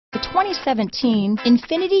2017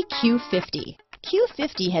 INFINITI Q50.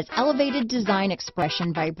 Q50 has elevated design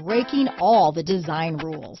expression by breaking all the design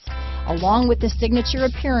rules. Along with the signature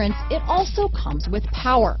appearance, it also comes with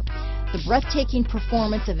power. The breathtaking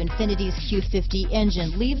performance of INFINITI's Q50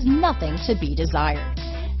 engine leaves nothing to be desired.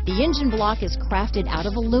 The engine block is crafted out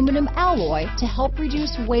of aluminum alloy to help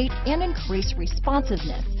reduce weight and increase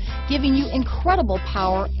responsiveness, giving you incredible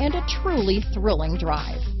power and a truly thrilling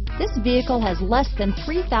drive. This vehicle has less than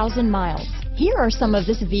 3,000 miles. Here are some of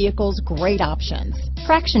this vehicle's great options: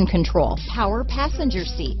 traction control, power passenger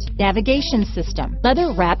seat, navigation system,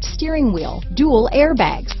 leather-wrapped steering wheel, dual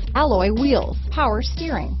airbags, alloy wheels, power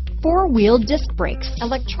steering, four-wheel disc brakes,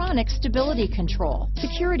 electronic stability control,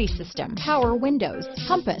 security system, power windows,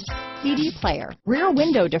 compass, CD player, rear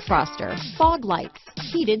window defroster, fog lights,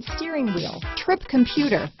 heated steering wheel, trip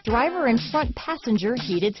computer, driver and front passenger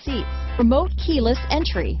heated seats, remote keyless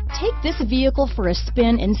entry. Take this vehicle for a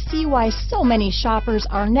spin and see why so many shoppers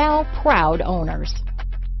are now proud owners.